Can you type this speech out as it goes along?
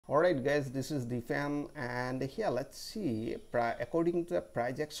Alright guys, this is Dwipen, and here let's see, according to the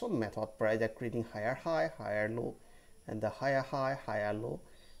price action method, price are creating higher high, higher low, and the higher high, higher low,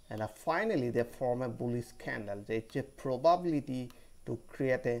 and finally they form a bullish candle. There's a probability to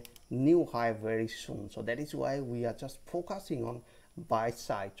create a new high very soon. So that is why we are just focusing on buy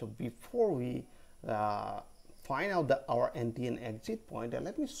side. So before we find out our entry and exit point,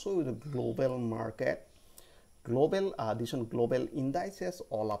 let me show you the global market. This one global indices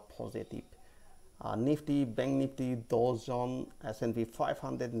all are positive. Nifty, Bank Nifty, Dow Jones, S&P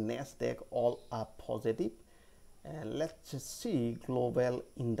 500, Nasdaq all are positive. And let's just see global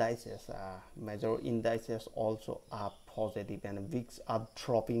indices. Major indices also are positive, and VIX are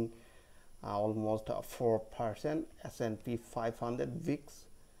dropping almost 4%. S&P 500 VIX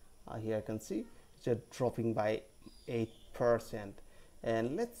here you can see it's dropping by 8%.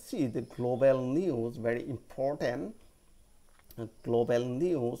 And let's see the global news, very important global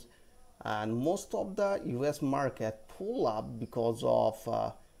news. And most of the US market pull up because of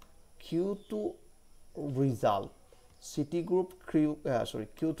Q2 result, Citigroup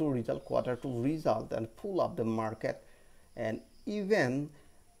Q2 result, Q2 result, and pull up the market. And even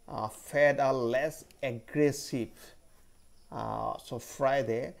Fed are less aggressive so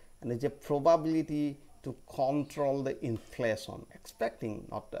Friday, and there's a probability to control the inflation, expecting,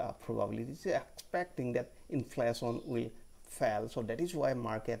 not probability, expecting that inflation will fall. So that is why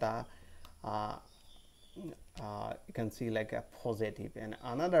market are you can see like a positive. And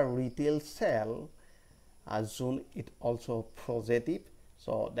another retail sale June, it also positive.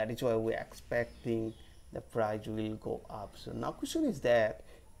 So that is why we're expecting the price will go up. So now question is that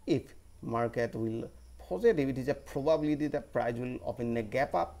if market will positive, it is a probability that price will open a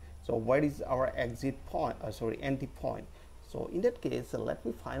gap up. So what is our exit point, entry point? So in that case, let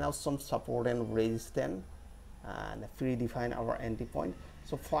me find out some support and resistance and predefine our entry point.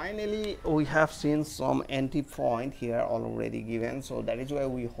 So finally we have seen some entry point here already given, so that is why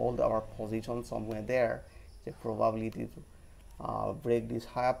we hold our position somewhere there. The probability to break this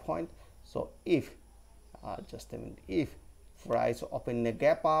higher point. So if just a minute, if price open a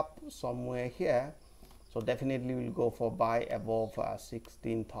gap up somewhere here, so definitely we'll go for buy above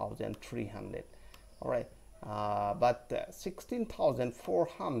 16,300. all right, but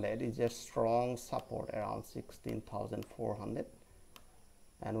 16,400 is a strong support, around 16,400,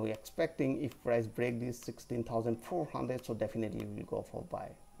 and we're expecting if price break this 16,400, so definitely we'll go for buy.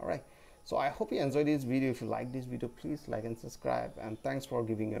 All right, so I hope you enjoyed this video. If you like this video, please like and subscribe, and thanks for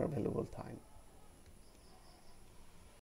giving your valuable time.